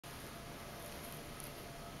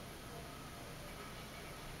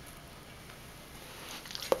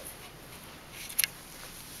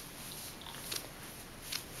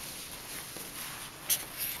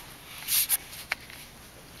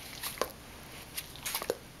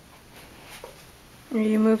Are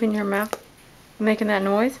you moving your mouth? Making that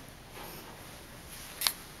noise?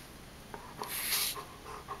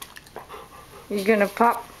 You're gonna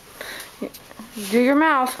pop. Do your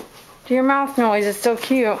mouth. Do your mouth noise. It's so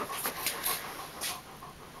cute.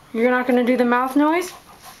 You're not gonna do the mouth noise?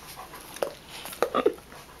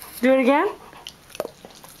 Do it again?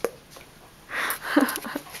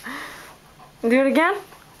 Do it again?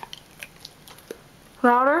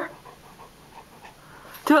 Louder?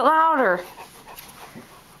 Do it louder.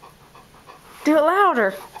 Do it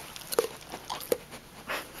louder.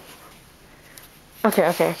 Okay,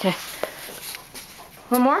 okay, okay.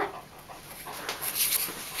 One more?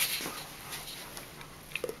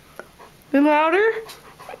 Do it louder?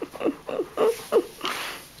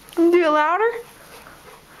 Do it louder?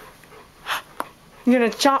 You're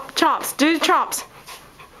gonna chomp, chomps. Do the chomps.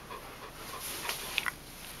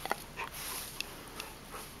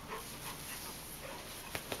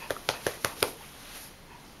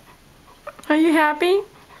 Are you happy?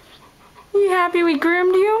 Are you happy we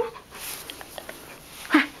groomed you?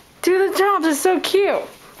 Do the chomps. It's so cute.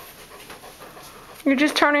 You're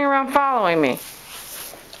just turning around following me.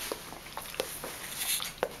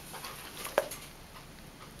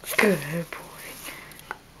 Good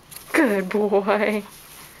boy. Good boy.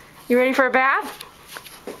 You ready for a bath?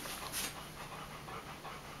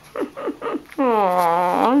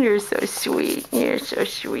 Aw, you're so sweet. You're so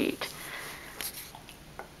sweet.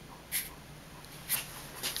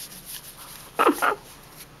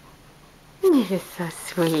 You're so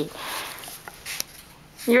sweet.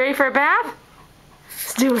 You ready for a bath?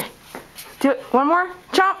 Let's do it. Do it. One more.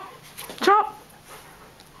 Chomp. Chomp.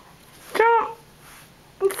 Chomp.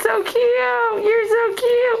 It's so cute. You're so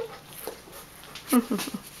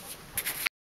cute.